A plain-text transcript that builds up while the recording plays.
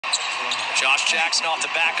Josh Jackson off the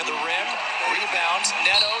back of the rim. Rebounds.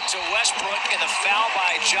 Neto to Westbrook, and the foul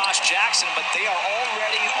by Josh Jackson, but they are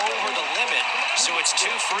already over the limit, so it's 2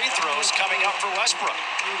 free throws coming up for Westbrook.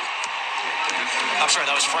 I'm sorry,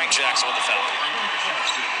 that was Frank Jackson with the foul.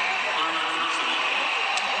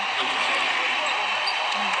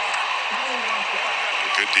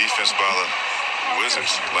 Good defense by the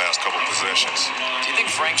Wizards last couple possessions. Do you think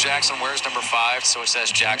Frank Jackson wears number 5, so it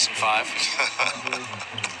says Jackson 5?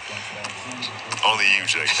 Only you,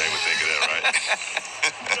 JK, would think of that, right?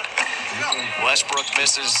 Westbrook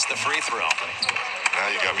misses the free throw. Now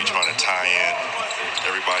you got me trying to tie in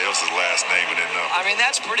everybody else's last name and then number. I mean,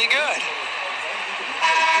 that's pretty good.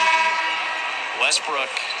 Westbrook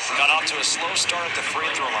got off to a slow start at the free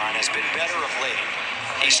throw line, has been better of late.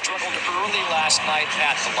 He struggled early last night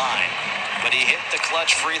at the line, but he hit the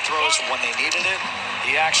clutch free throws when they needed it.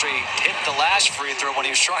 He actually hit the last free throw when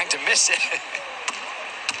he was trying to miss it.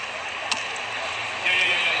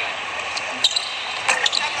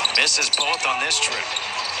 Misses both on this trip.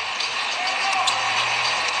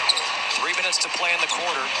 3 minutes to play in the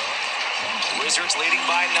quarter. Wizards leading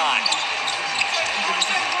by 9.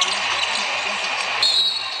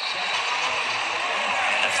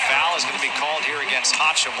 And the foul is going to be called here against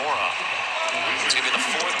Hachimura. It's going to be the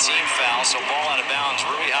 4th team foul, so ball out of bounds.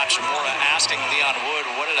 Rui Hachimura asking Leon Wood,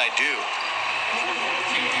 what did I do?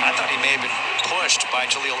 I thought he may have been pushed by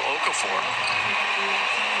Jahlil Okafor.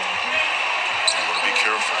 Be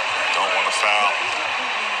careful. Don't want to foul.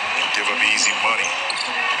 Give up easy money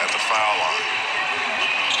at the foul line.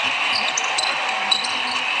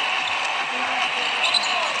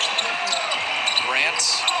 Grant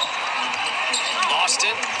lost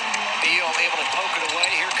it. Beal able to poke it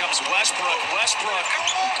away. Here comes Westbrook. Westbrook.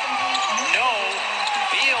 No.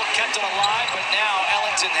 Beal kept it alive, but now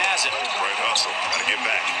Ellington has it. Great hustle. Got to get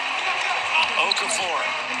back. Okafor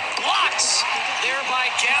blocks there by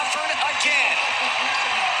Gafford again.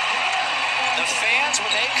 The fans,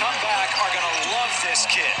 when they come back, are going to love this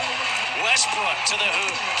kid. Westbrook to the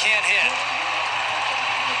hoop, can't hit.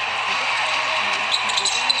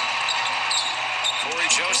 Corey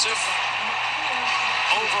Joseph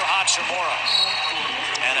over Hachimura.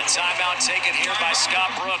 And a timeout taken here by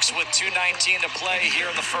Scott Brooks with 2:19 to play here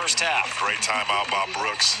in the first half. Great timeout by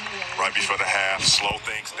Brooks right before the half. Slow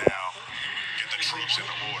things down. Get the troops in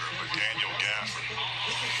the order. But Daniel Gafford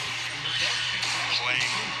play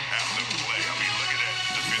after play. I mean, look at that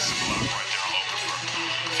defensive block right there on Okafor.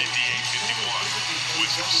 58-51.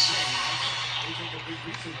 Wizards.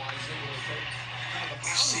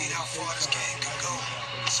 We've seen how far this game can go.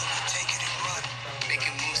 So we take it and run.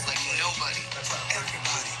 Making moves like nobody for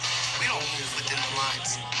everybody. We don't move within the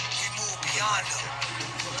lines. We move beyond them.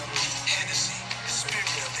 Hennessy, the spirit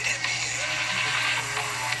of the NBA.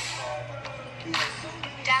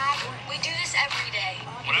 Dad, we do this every day.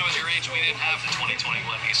 When I was your age, we didn't have the 2021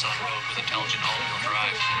 Nissan Rogue with intelligent all-wheel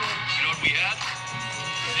drive. You know what we had?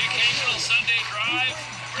 The occasional Sunday drive,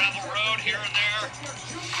 gravel road here and there.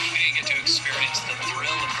 We didn't get to experience the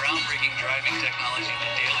thrill of groundbreaking driving technology on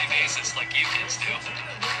a daily basis like you kids do.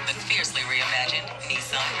 The fiercely reimagined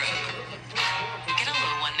Nissan Rogue. Get a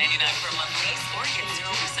little $199 per month lease or get 0%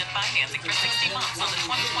 financing for 60 months on the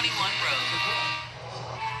 2021 Rogue.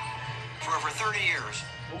 For over 30 years,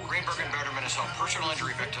 Greenberg and Betterman has helped personal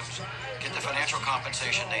injury victims get the financial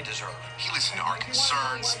compensation they deserve. He listened to our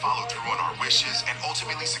concerns, followed through on our wishes, and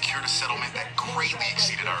ultimately secured a settlement that greatly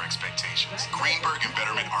exceeded our expectations. Greenberg and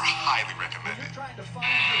Betterman are highly recommended. There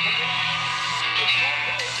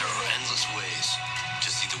are endless ways to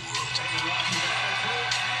see the world.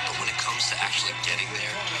 But when it comes to actually getting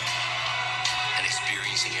there and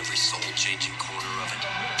experiencing every soul-changing corner of it,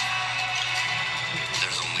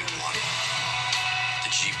 there's only one. The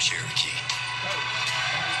Jeep Cherokee.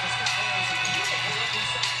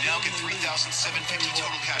 Now get $3,750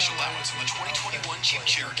 total cash allowance on the 2021 Jeep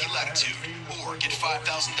Cherokee Latitude. Or get $5,000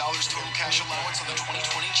 total cash allowance on the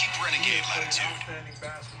 2020 Jeep Renegade Latitude.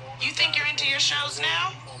 You think you're into your shows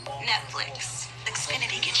now? Netflix.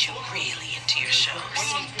 Xfinity gets you really into your shows.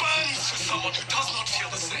 One burns for someone who does not feel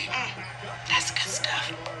the same. That's good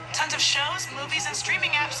stuff. Tons of shows, movies, and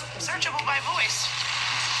streaming apps searchable by voice.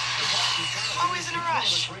 Always in a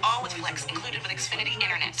rush. All with Flex included with Xfinity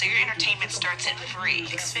Internet, so your entertainment starts at free.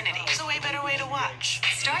 Xfinity. It's a way better way to watch.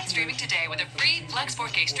 Start streaming today with a free Flex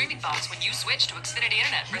 4K streaming box when you switch to Xfinity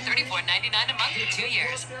Internet for $34.99 a month for 2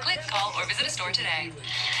 years. Click, call, or visit a store today.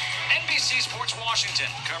 NBC Sports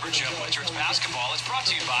Washington coverage of Wizards basketball is brought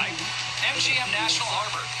to you by MGM National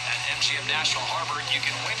Harbor. At MGM National Harbor, you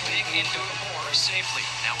can win big and do it more safely.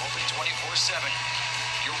 Now open 24/7.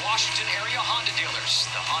 Your Washington area Honda dealers.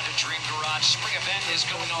 The Honda Dream Garage Spring Event is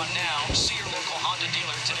going on now. See your local Honda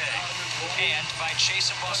dealer today. And by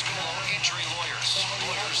Chase and Boscolo Injury Lawyers.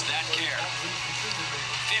 Lawyers that care.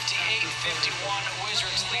 58-51,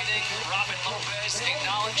 Wizards leading. Robin Lopez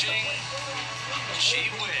acknowledging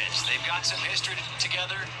gee whiz. They've got some history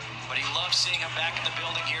together, but he loves seeing him back in the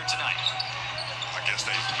building here tonight. I guess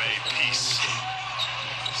they've made peace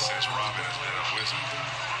since Robin has been a Wizard.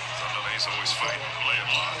 I know he's always fighting the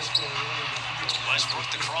layup lines. Westbrook,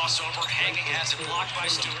 the crossover, hanging, has it blocked by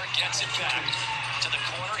Stewart, gets it back to the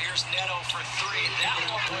corner. Here's Neto for three. That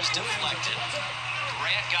one was deflected.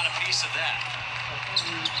 Grant got a piece of that.